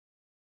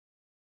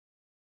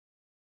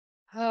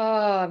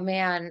Oh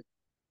man,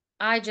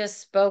 I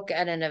just spoke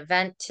at an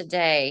event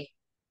today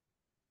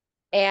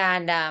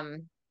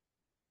and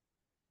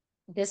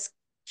this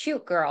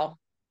cute girl,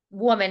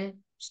 woman,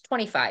 she's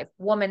 25,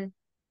 woman,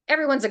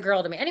 everyone's a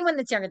girl to me. Anyone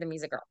that's younger than me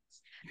is a girl.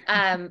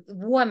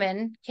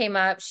 Woman came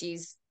up,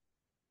 she's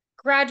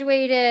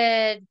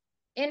graduated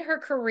in her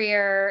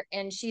career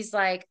and she's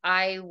like,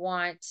 I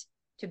want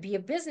to be a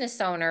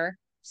business owner,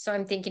 so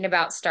I'm thinking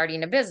about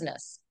starting a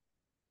business.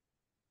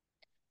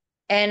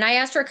 And I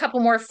asked her a couple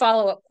more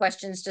follow-up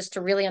questions just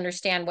to really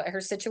understand what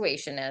her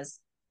situation is.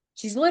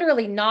 She's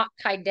literally not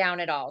tied down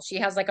at all. She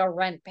has like a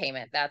rent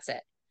payment. That's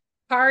it.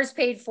 Cars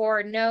paid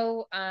for,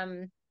 no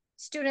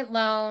student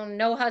loan,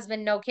 no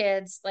husband, no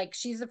kids. Like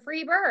she's a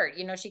free bird,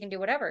 she can do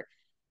whatever.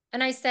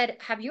 And I said,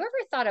 have you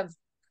ever thought of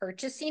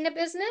purchasing a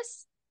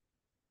business?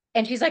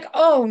 And she's like,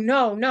 oh,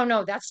 no, no,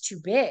 no, that's too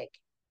big.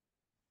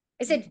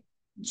 I said,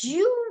 do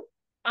you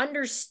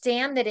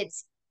understand that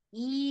it's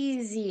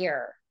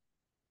easier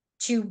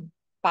to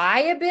buy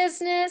a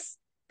business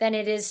than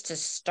it is to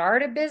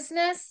start a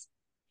business?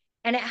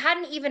 And it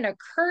hadn't even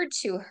occurred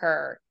to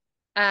her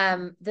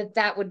that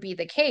that would be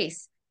the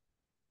case.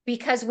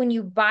 Because when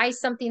you buy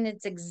something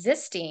that's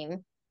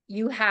existing,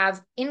 you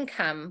have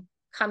income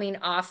coming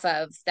off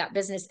of that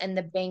business, and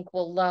the bank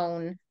will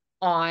loan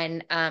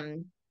on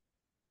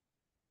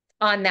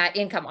that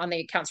income on the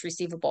accounts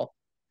receivable.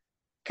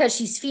 Because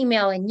she's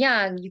female and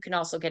young, you can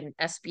also get an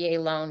SBA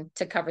loan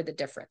to cover the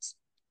difference.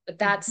 But Mhm.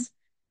 that's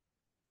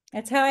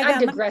That's how I I'm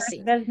got my first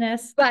digressing.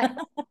 business. But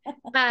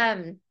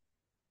um,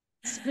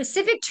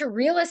 specific to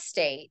real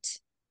estate,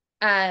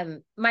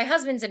 my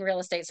husband's in real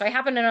estate, so I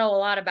happen to know a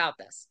lot about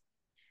this.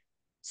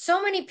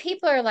 So many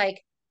people are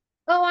like,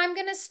 "Oh, I'm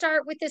going to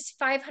start with this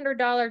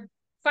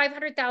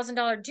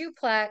 $500,000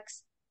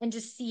 duplex and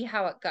just see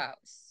how it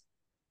goes."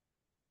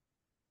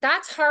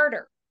 That's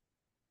harder.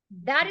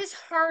 That is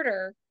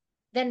harder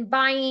than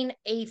buying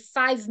a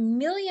 $5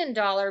 million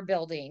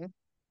building,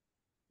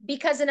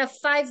 because in a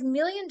 $5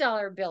 million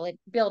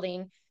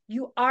building,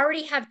 you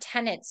already have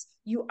tenants,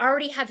 you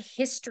already have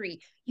history,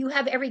 you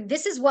have everything.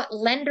 This is what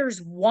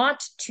lenders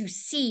want to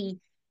see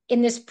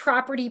in this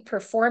property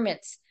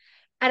performance.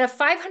 At a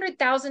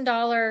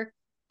 $500,000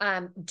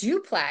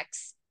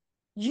 duplex,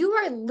 you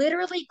are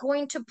literally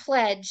going to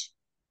pledge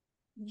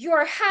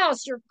your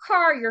house, your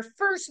car, your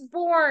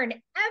firstborn,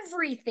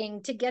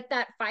 everything to get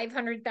that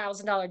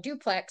 $500,000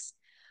 duplex.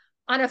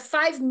 On a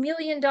 $5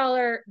 million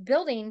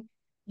building,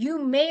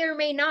 you may or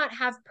may not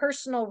have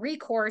personal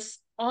recourse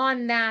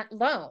on that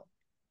loan.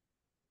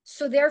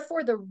 So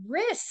therefore, the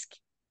risk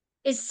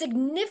is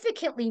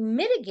significantly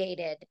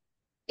mitigated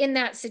in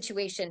that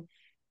situation.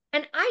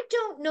 And I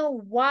don't know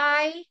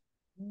why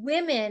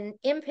women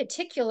in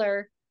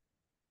particular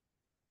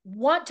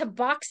want to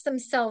box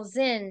themselves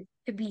in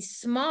to be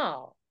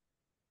small.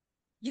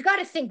 You got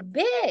to think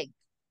big.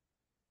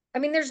 I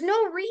mean, there's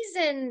no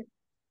reason,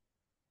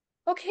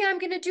 okay, I'm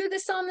going to do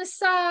this on the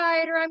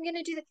side, or I'm going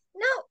to do that.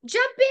 No,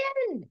 jump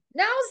in.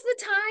 Now's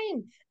the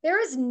time. There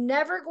is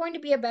never going to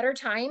be a better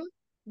time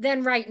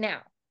than right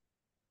now.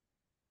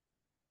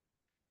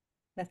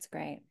 That's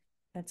great.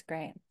 That's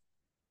great.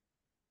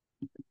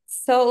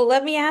 So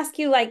let me ask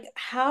you, like,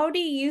 how do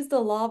you use the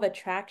law of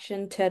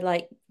attraction to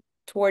like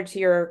towards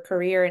your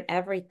career and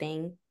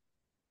everything?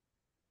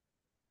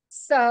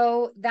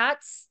 So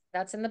that's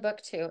in the book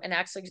too, and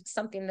actually it's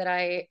something that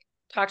I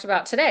talked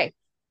about today.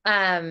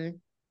 Um,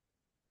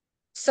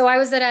 so I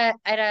was at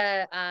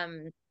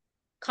a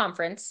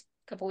conference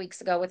a couple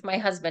weeks ago with my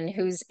husband,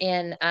 who's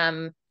in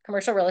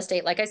commercial real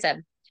estate, like I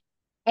said,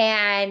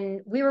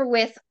 and we were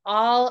with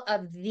all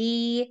of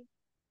the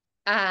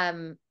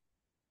um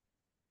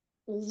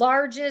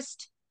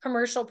largest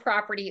commercial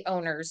property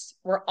owners.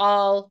 Were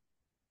all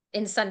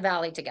in Sun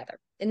Valley together,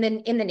 in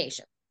the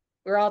nation.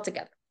 We're all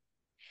together.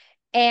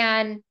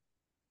 And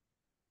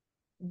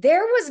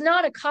there was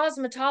not a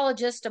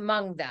cosmetologist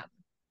among them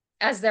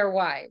as their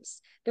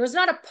wives. There was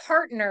not a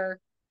partner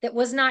that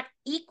was not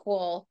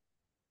equal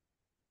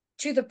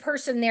to the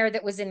person there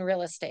that was in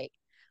real estate.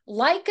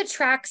 Like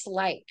attracts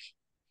like.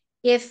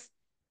 If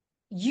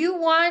you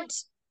want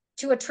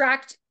to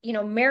attract,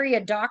 marry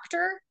a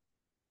doctor,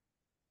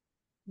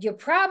 you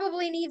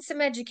probably need some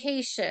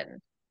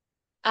education.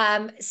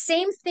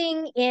 Same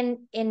thing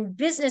in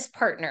business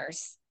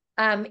partners.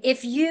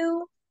 If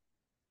you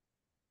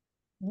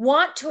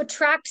want to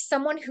attract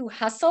someone who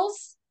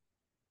hustles,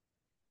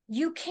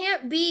 you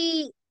can't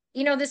be,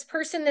 this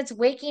person that's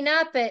waking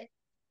up at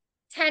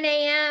 10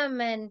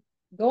 a.m. and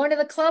going to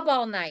the club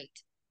all night.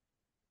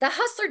 The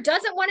hustler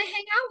doesn't want to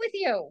hang out with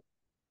you.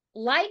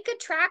 Like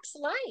attracts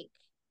like.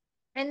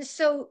 And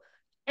so,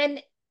 and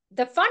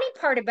the funny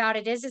part about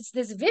it is it's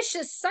this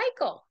vicious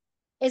cycle,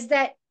 is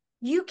that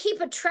you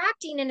keep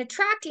attracting and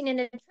attracting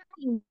and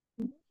attracting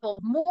people,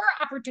 more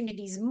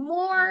opportunities,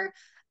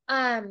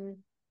 um,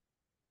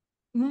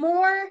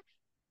 more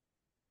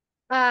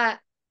uh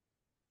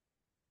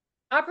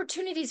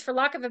opportunities, for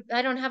lack of a,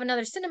 I don't have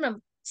another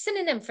synonym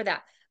for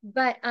that.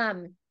 But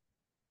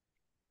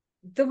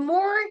the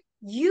more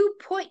you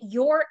put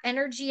your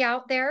energy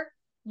out there,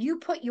 you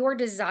put your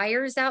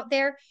desires out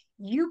there,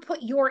 you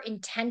put your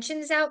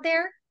intentions out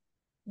there,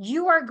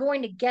 you are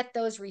going to get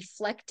those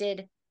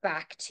reflected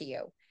back to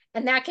you.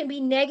 And that can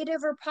be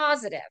negative or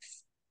positive,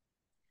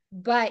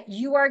 but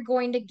you are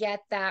going to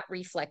get that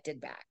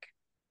reflected back.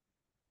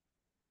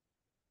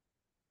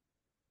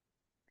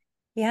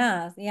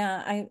 Yeah,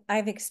 yeah,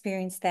 I've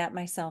experienced that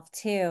myself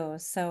too.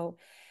 So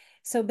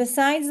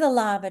besides the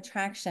law of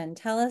attraction,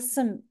 tell us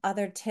some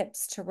other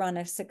tips to run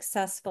a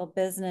successful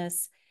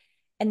business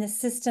and the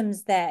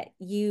systems that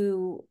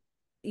you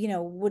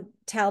would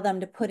tell them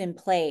to put in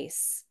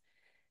place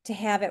to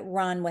have it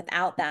run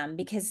without them.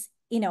 Because,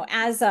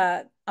 as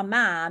a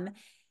mom,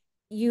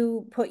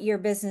 you put your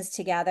business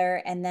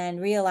together and then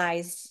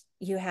realized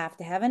you have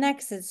to have an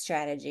exit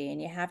strategy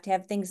and you have to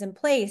have things in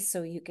place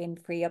so you can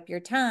free up your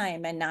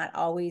time and not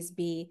always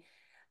be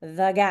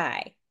the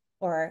guy,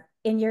 or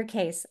in your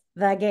case,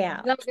 the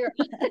gal.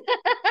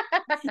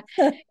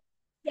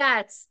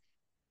 Yes,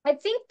 I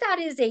think that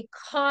is a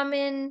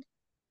common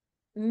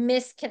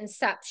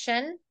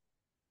misconception.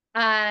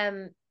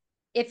 Um,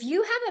 if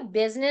you have a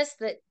business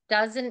that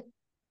doesn't,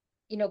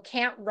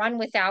 can't run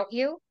without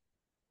you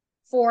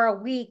for a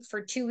week,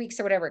 for 2 weeks,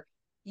 or whatever,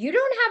 you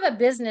don't have a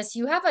business,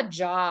 you have a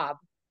job.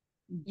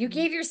 You Mhm.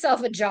 gave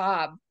yourself a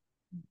job.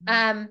 Mhm.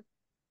 Um,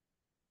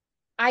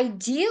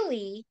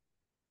 Ideally,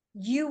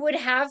 you would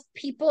have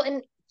people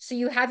in, so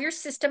you have your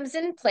systems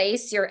in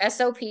place, your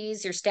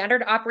SOPs, your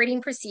standard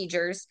operating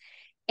procedures,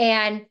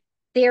 and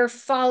they're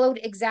followed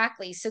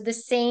exactly. So the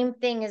same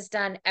thing is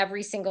done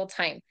every single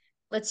time.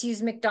 Let's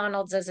use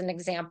McDonald's as an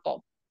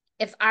example.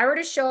 If I were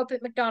to show up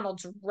at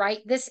McDonald's right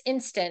this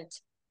instant,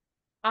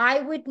 I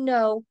would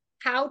know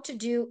how to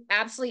do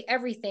absolutely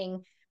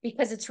everything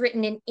because it's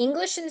written in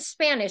English and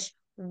Spanish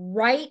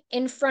right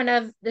in front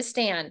of the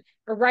stand,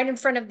 or right in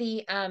front of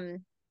the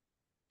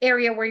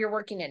area where you're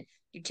working in.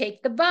 You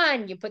take the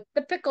bun, you put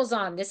the pickles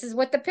on. This is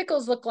what the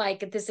pickles look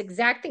like at this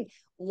exact thing.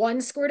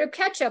 One squirt of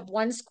ketchup,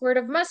 one squirt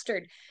of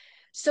mustard.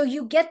 So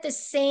you get the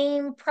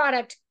same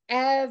product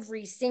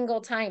every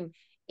single time.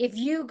 If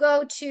you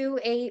go to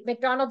a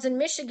McDonald's in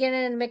Michigan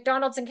and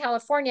McDonald's in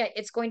California,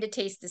 it's going to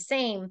taste the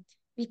same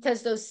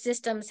because those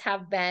systems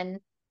have been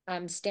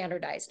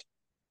standardized.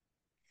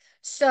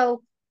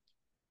 So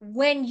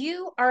when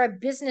you are a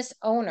business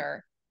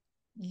owner,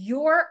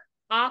 your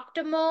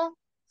optimal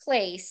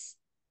place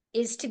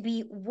is to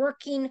be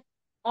working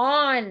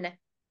on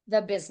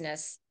the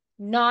business,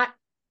 not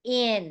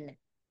in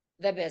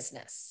the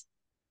business.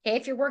 Okay,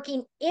 if you're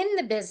working in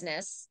the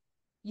business,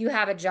 you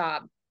have a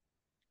job.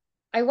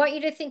 I want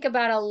you to think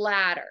about a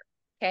ladder.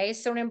 Okay,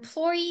 so an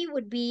employee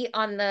would be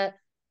on the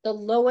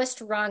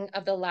lowest rung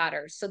of the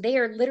ladder. So they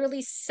are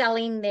literally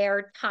selling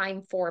their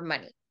time for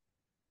money.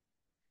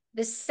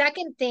 The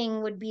second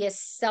thing would be a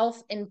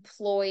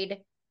self-employed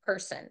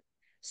person.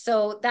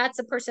 So that's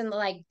a person that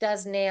like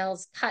does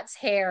nails, cuts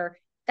hair,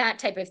 that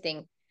type of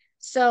thing.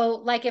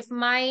 So like if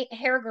my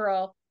hair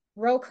girl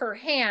broke her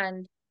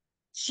hand,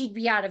 she'd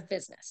be out of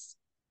business.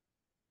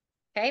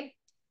 Okay.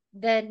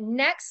 The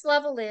next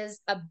level is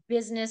a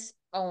business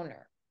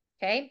owner.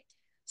 Okay.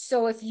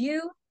 So if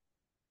you,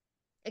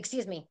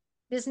 excuse me,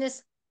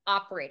 business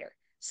operator.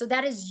 So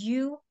that is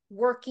you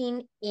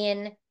working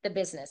in the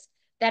business.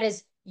 That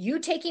is you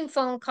taking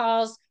phone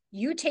calls,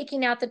 you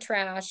taking out the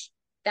trash,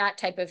 that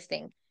type of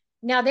thing.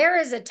 Now, there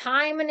is a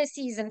time and a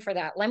season for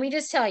that. Let me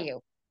just tell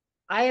you,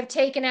 I have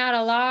taken out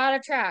a lot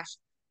of trash.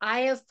 I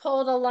have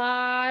pulled a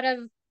lot of,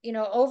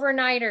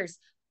 overnighters.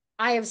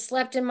 I have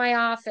slept in my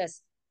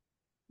office.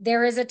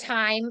 There is a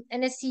time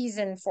and a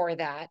season for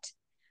that.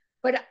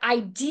 But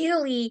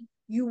ideally,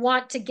 you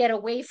want to get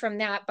away from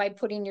that by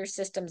putting your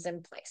systems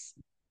in place.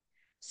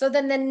 So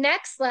then the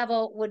next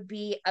level would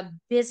be a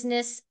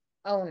business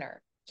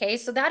owner. Okay,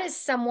 so that is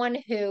someone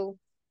who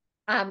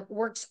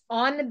works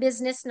on the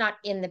business, not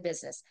in the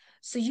business.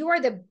 So you are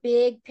the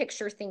big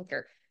picture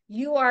thinker.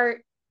 You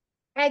are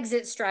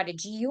exit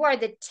strategy. You are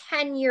the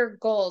 10-year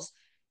goals.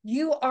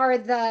 You are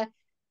the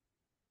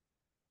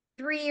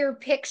 3-year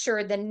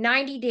picture, the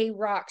 90-day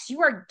rocks.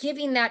 You are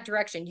giving that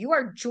direction. You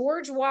are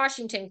George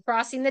Washington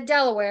crossing the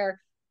Delaware,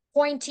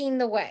 pointing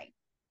the way.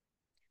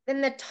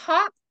 Then the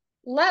top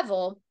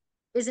level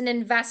is an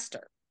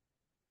investor.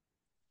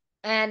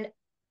 And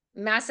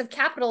massive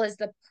capital is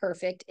the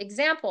perfect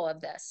example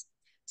of this.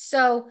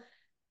 So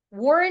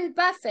Warren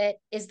Buffett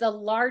is the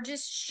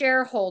largest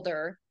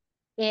shareholder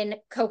in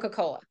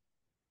Coca-Cola.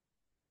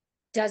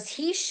 Does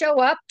he show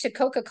up to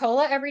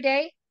Coca-Cola every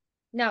day?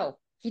 No,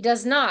 he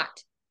does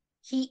not.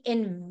 He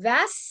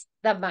invests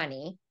the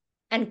money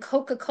and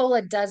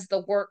Coca-Cola does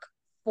the work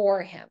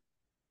for him.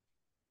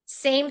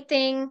 Same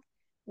thing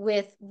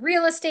with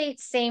real estate,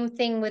 same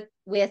thing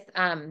with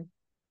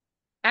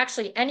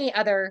actually any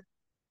other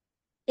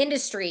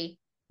industry.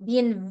 The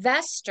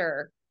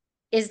investor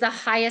is the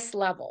highest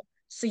level.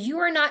 So you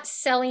are not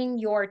selling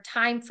your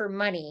time for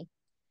money.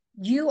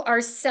 You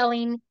are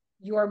selling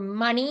your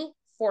money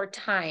for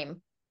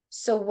time.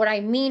 So what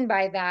I mean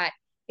by that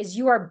is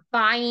you are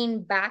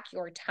buying back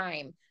your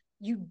time.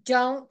 You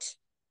don't,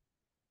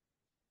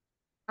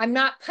 I'm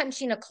not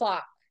punching a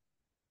clock.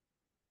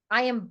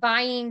 I am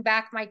buying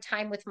back my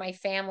time with my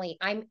family.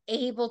 I'm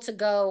able to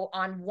go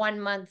on 1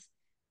 month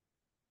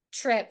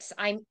trips.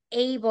 I'm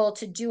able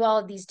to do all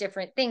of these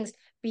different things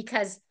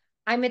because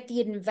I'm at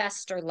the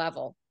investor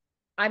level.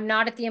 I'm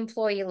not at the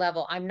employee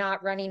level. I'm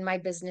not running my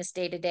business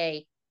day to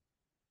day.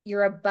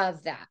 You're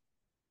above that.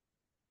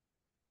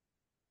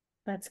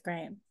 That's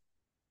great.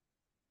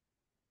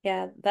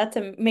 Yeah, that's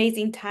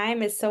amazing.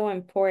 Time is so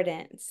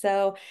important.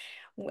 So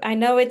I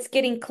know it's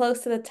getting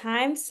close to the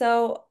time.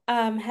 So,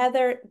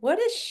 Heather, what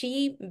does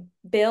she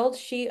build,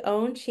 she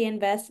owns, she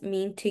invests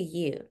mean to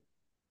you?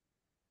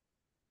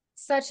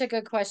 Such a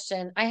good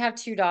question. I have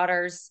two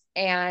daughters,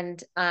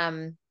 and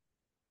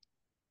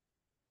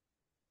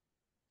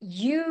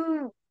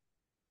you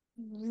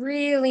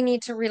really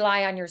need to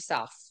rely on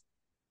yourself.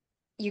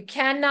 You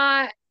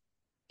cannot,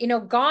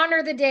 gone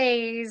are the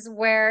days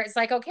where it's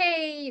like,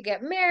 okay, you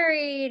get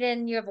married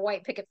and you have a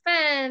white picket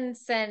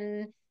fence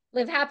and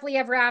live happily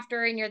ever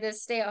after, and you're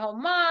this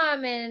stay-at-home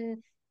mom,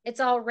 and it's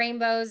all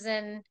rainbows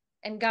and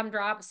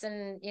gumdrops,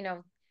 and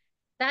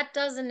that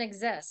doesn't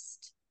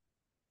exist.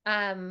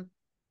 Um,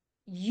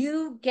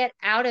 you get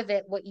out of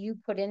it what you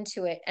put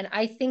into it. And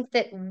I think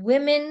that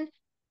women,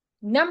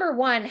 number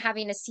one,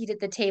 having a seat at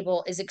the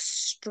table is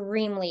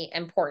extremely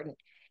important.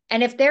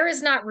 And if there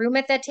is not room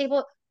at that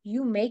table,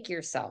 you make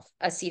yourself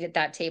a seat at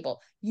that table.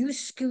 You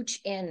scooch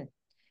in.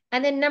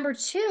 And then number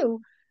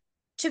two,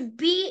 to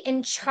be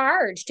in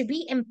charge, to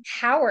be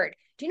empowered.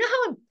 Do you know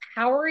how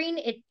empowering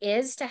it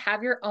is to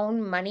have your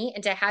own money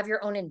and to have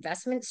your own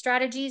investment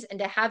strategies and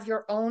to have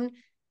your own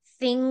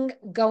thing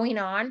going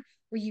on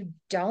where you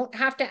don't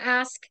have to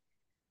ask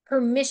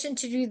permission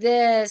to do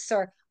this,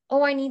 or,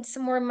 oh, I need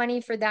some more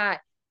money for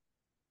that.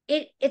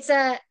 It's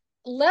a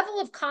level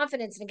of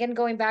confidence. And again,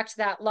 going back to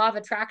that law of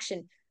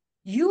attraction,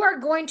 you are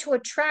going to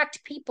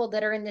attract people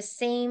that are in the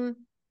same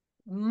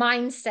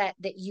mindset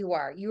that you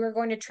are. You are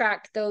going to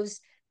attract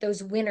those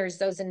winners,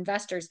 those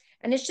investors,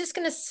 and it's just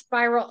going to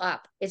spiral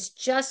up. It's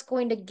just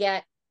going to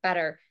get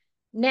better.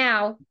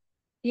 Now,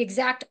 the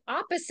exact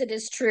opposite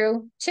is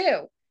true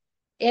too.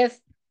 If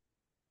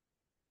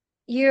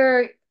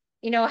you're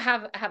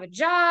have a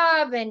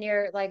job and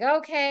you're like,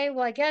 okay,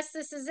 well, I guess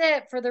this is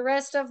it for the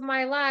rest of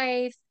my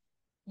life,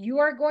 you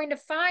are going to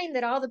find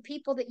that all the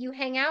people that you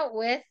hang out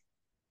with,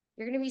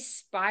 you're going to be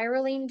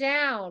spiraling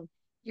down.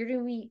 You're going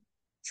to be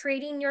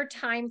trading your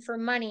time for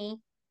money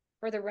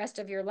for the rest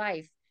of your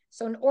life.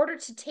 So in order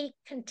to take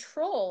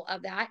control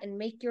of that and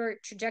make your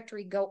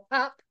trajectory go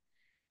up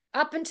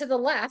and to the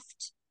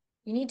left,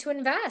 you need to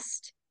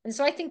invest. And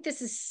so I think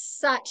this is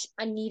such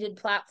a needed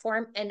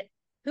platform, and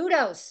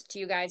kudos to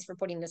you guys for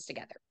putting this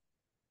together.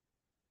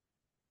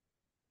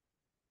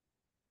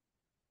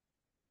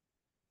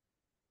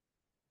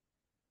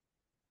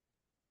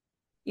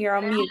 You're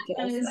on mute,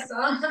 Jess.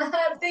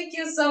 Thank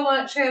you so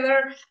much,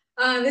 Heather.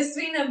 It's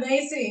been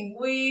amazing.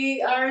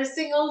 We are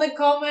seeing all the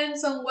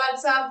comments on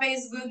WhatsApp,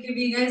 Facebook. If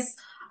you guys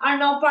are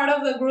not part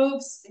of the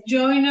groups,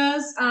 join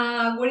us.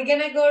 We're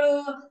gonna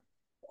go to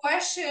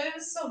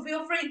questions, so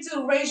feel free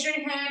to raise your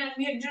hand and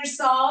mute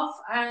yourself.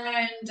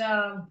 And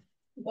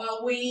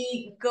while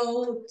we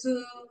go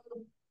to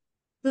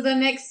the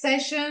next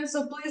session.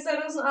 So please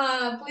let us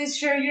please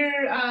share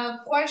your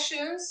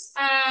questions.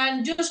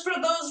 And just for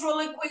those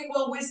really quick,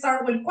 while we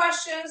start with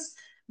questions,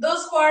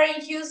 those who are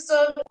in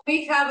Houston,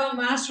 we have a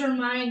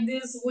mastermind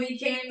this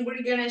weekend.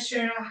 We're gonna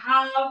share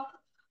how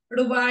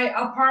to buy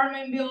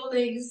apartment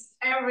buildings,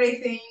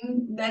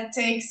 everything that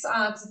takes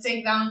to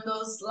take down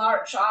those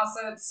large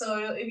assets.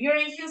 So if you're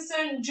in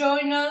Houston,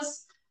 join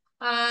us.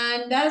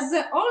 And that's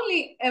the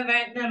only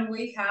event that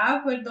we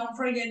have, but don't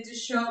forget to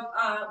shop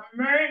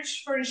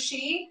merch for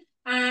she.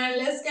 And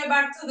let's get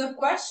back to the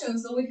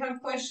questions. So we have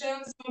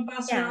questions. I'll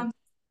pass Yeah. around.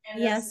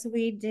 Yes,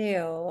 we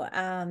do.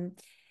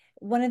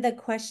 One of the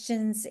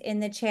questions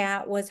in the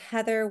chat was,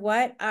 Heather,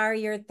 what are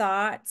your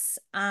thoughts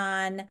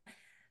on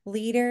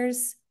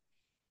leaders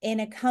in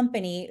a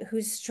company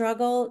who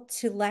struggle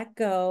to let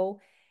go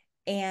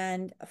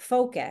and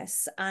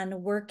focus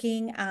on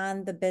working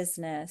on the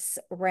business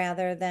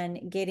rather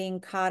than getting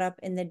caught up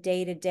in the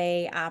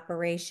day-to-day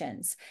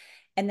operations?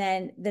 And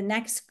then the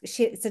next,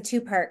 it's a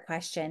two-part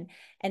question.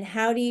 And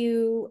how do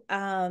you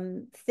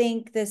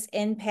think this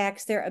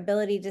impacts their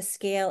ability to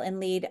scale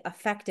and lead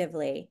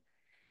effectively?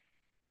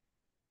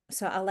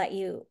 So I'll let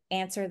you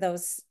answer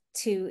those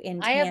two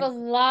in I have a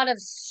tandem. lot of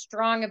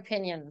strong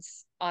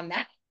opinions on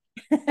that.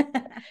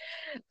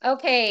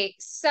 Okay,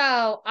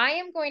 so I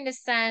am going to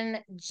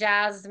send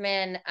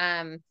Jasmine.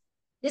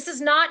 This is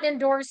not an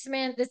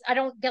endorsement. This I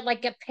don't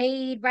get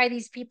paid by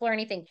these people or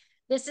anything.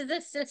 This is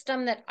a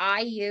system that I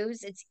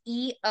use. It's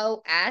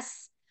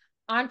EOS,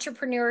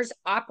 Entrepreneurs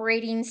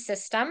Operating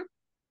System.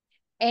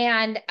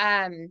 And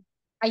I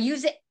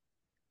use it.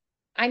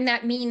 I'm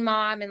that mean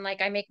mom, and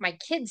I make my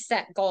kids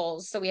set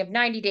goals. So we have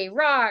 90-day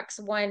rocks.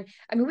 We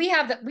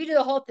do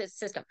the whole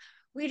system.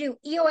 We do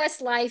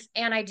EOS Life,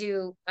 and I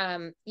do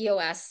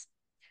EOS.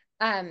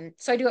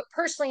 So I do it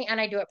personally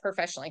and I do it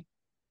professionally.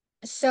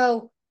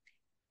 So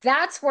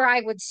that's where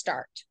I would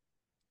start.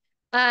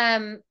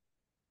 The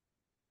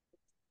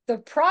The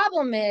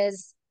problem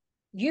is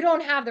you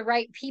don't have the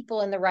right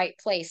people in the right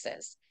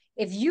places.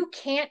 If you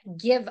can't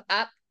give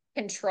up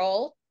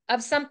control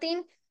of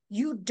something,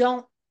 you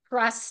don't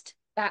trust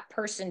that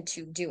person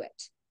to do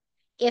it.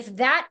 If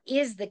that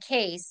is the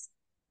case,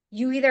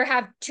 you either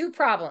have two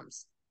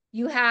problems.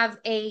 You have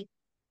a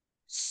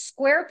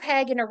square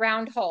peg in a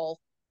round hole,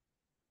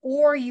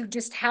 or you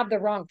just have the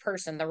wrong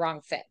person, the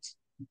wrong fit.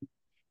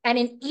 And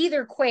in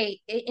either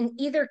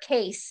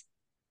case,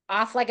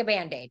 off like a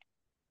band-aid.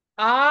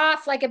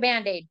 Off like a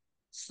band-aid.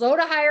 Slow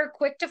to hire,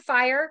 quick to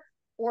fire,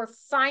 or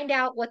find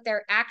out what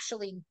they're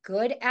actually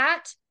good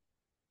at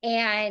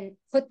and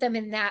put them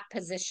in that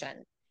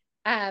position.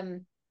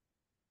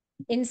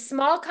 In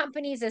small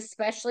companies,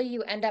 especially,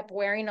 you end up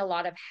wearing a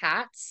lot of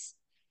hats,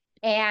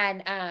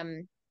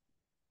 and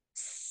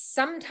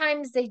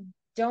sometimes they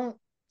don't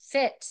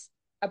fit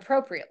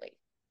appropriately.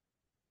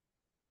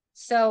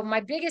 So my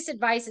biggest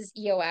advice is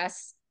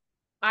EOS.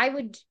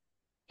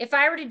 If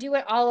I were to do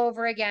it all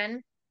over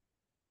again,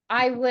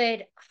 I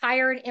would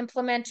hire an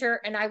implementer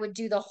and I would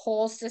do the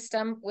whole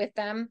system with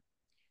them.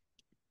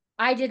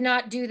 I did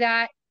not do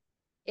that.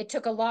 It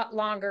took a lot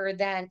longer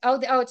than,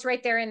 it's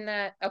right there in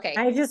the, okay.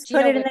 I just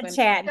put Gino it in the Wickman.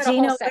 chat. Got a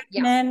whole Gino set.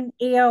 Yeah. Wickman,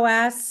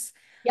 EOS.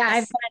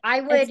 Yes,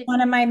 It's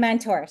one of my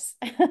mentors.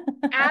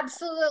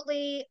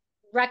 absolutely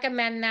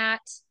recommend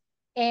that.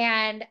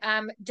 And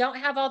don't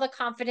have all the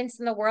confidence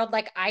in the world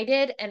like I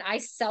did. And I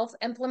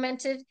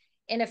self-implemented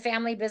in a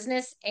family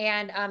business,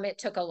 and it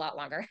took a lot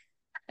longer.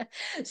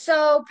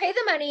 So pay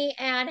the money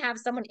and have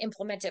someone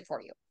implement it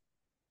for you.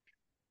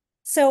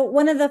 So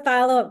one of the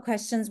follow-up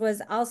questions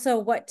was also,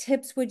 what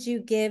tips would you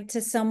give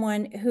to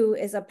someone who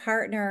is a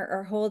partner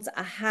or holds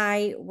a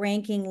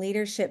high-ranking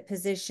leadership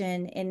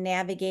position in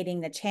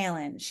navigating the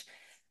challenge?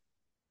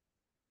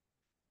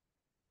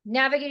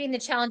 Navigating the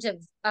challenge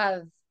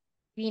of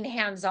being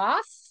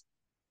hands-off.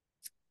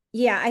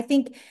 Yeah, I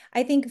think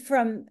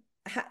from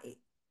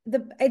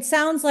it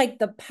sounds like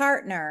the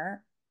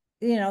partner,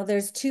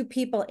 there's two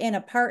people in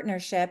a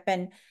partnership,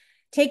 and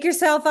take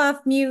yourself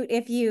off mute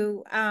if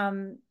you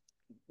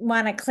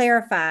want to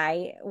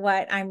clarify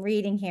what I'm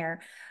reading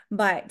here.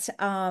 But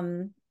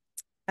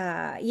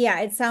yeah,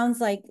 it sounds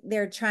like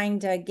they're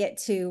trying to get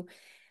to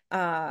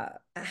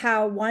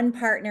how one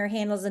partner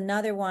handles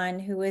another one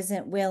who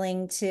isn't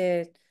willing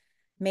to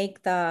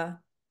make the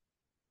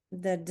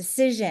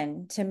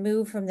decision to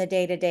move from the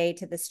day-to-day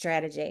to the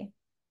strategy.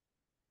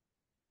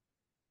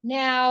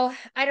 Now,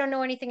 I don't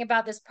know anything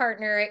about this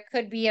partner. It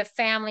could be a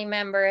family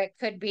member. It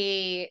could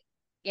be,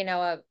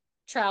 a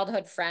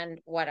childhood friend,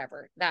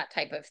 whatever, that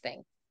type of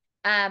thing.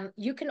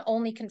 You can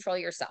only control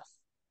yourself.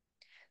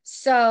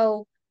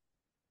 So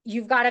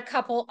you've got a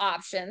couple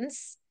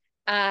options.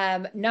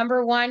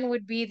 Number one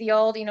would be the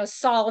old,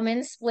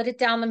 Solomon, split it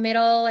down the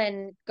middle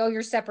and go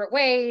your separate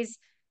ways,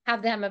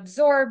 have them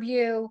absorb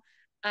you,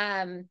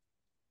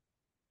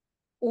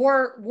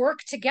 or work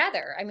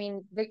together. I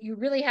mean, you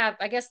really have,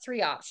 I guess,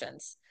 three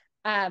options.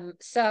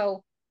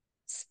 So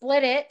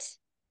split it.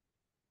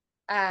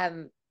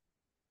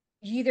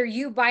 Either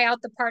you buy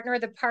out the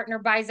partner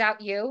buys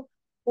out you,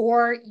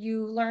 or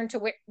you learn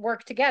to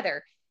work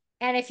together.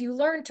 And if you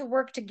learn to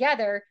work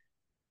together,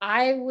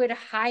 I would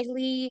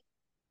highly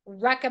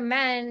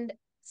recommend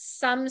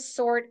some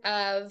sort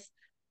of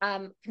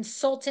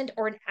consultant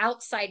or an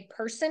outside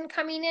person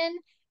coming in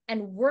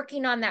and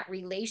working on that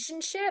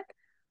relationship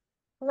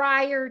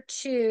prior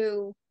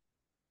to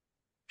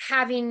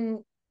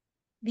having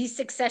these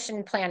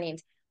succession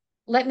plannings.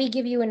 Let me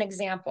give you an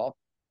example.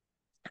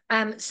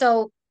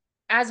 So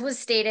as was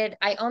stated,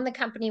 I own the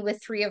company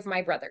with three of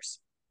my brothers.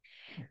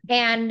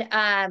 And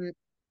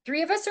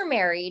three of us are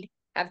married,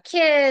 have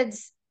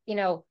kids,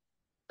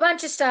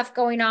 bunch of stuff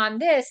going on,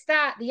 this,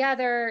 that, the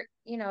other,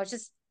 it's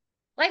just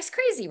life's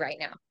crazy right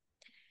now.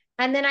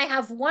 And then I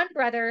have one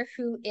brother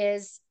who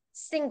is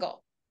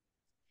single.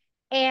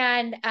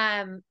 And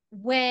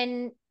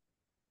when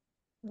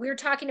we're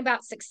talking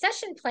about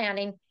succession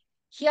planning,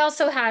 he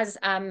also has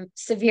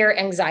severe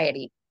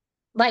anxiety,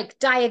 like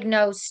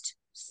diagnosed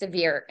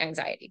severe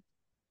anxiety.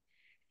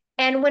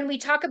 And when we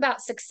talk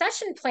about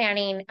succession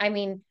planning, I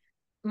mean,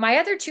 my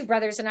other two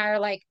brothers and I are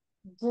like,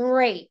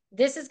 great,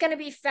 this is going to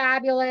be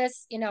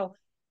fabulous.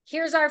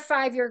 Here's our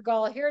 5-year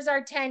goal. Here's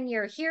our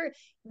 10-year. Here,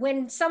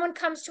 when someone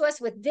comes to us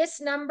with this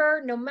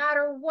number, no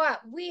matter what,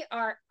 we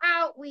are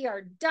out, we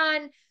are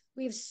done.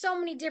 We have so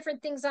many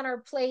different things on our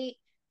plate.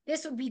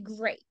 This would be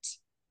great.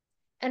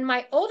 And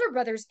my older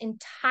brother's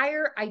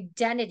entire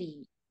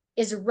identity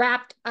is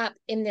wrapped up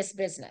in this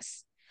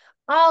business.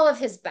 All of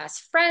his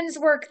best friends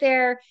work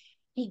there.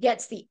 He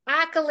gets the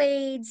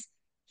accolades.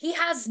 He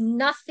has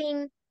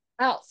nothing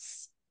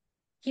else.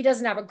 He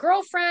doesn't have a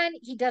girlfriend.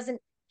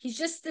 He's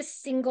just this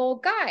single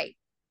guy.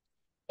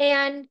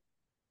 And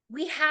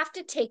we have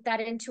to take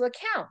that into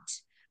account.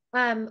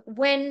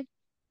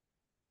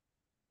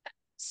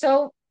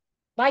 So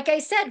like I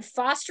said,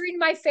 fostering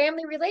my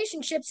family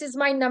relationships is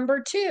my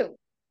number two.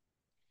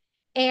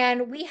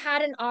 And we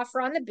had an offer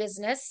on the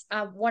business,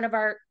 one of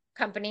our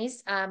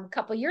companies, a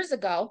couple years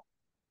ago.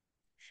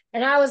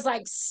 And I was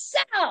like,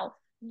 sell,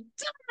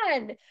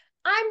 done.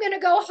 I'm going to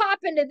go hop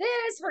into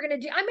this. We're going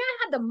to do, I mean, I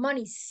had the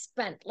money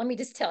spent. Let me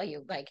just tell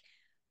you, like,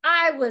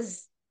 I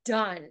was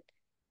done.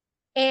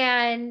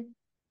 And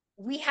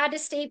we had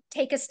to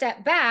take a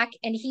step back,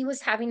 and he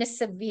was having a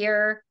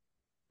severe,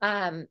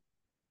 I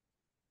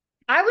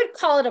would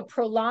call it a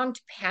prolonged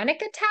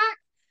panic attack,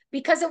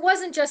 because it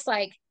wasn't just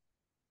like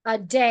a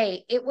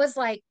day, it was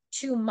like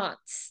 2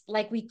 months.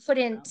 Like, we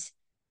couldn't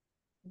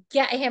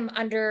get him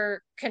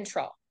under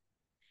control.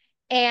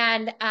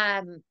 And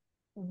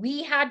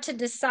we had to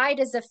decide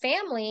as a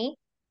family,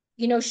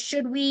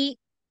 should we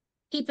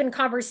keep in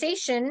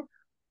conversation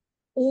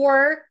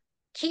or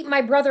keep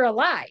my brother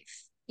alive?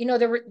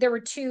 There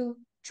were two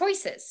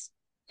choices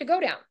to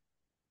go down.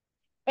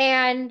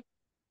 And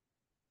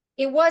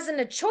it wasn't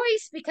a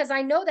choice, because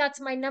I know that's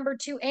my number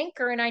two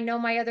anchor, and I know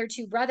my other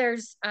two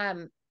brothers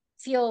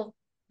feel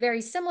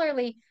very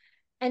similarly.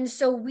 And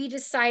so we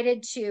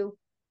decided to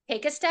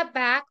take a step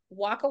back,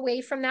 walk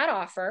away from that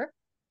offer,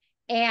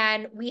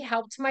 and we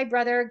helped my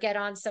brother get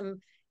on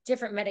some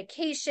different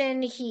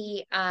medication.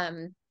 He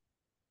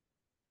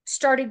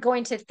started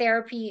going to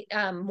therapy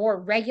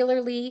more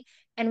regularly,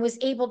 and was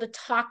able to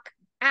talk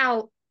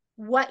out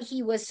what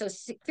he was so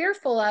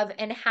fearful of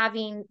and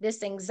having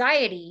this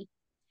anxiety.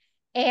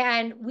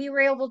 And we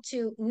were able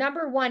to,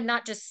 number one,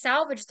 not just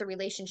salvage the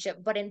relationship,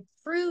 but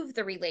improve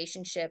the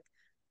relationship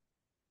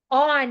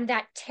on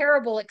that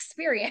terrible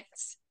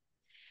experience.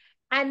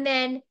 And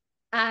then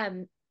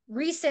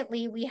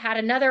recently we had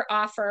another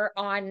offer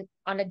on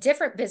a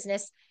different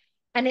business.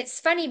 And it's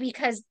funny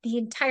because the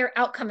entire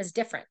outcome is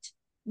different.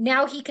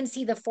 Now he can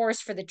see the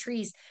forest for the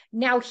trees.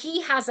 Now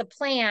he has a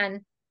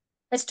plan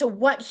as to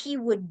what he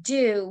would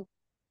do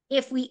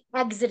if we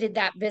exited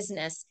that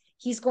business.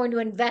 He's going to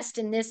invest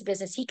in this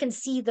business. He can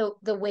see the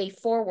way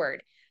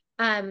forward.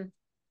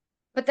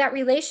 But that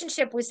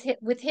relationship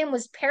with him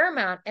was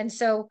paramount. And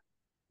so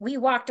we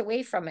walked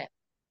away from it.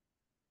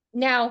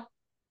 Now,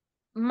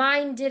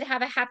 mine did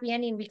have a happy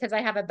ending, because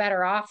I have a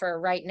better offer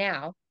right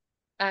now.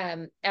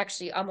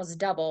 Actually almost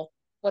double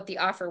what the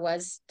offer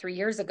was 3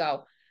 years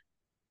ago.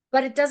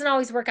 But it doesn't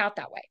always work out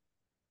that way.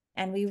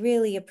 And we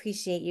really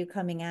appreciate you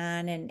coming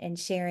on and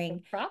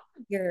sharing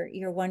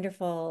your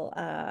wonderful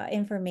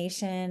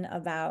information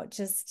about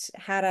just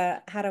how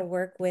to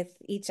work with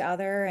each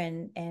other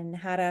and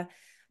how to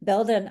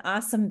build an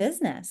awesome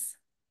business.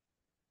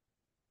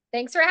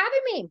 Thanks for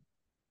having me.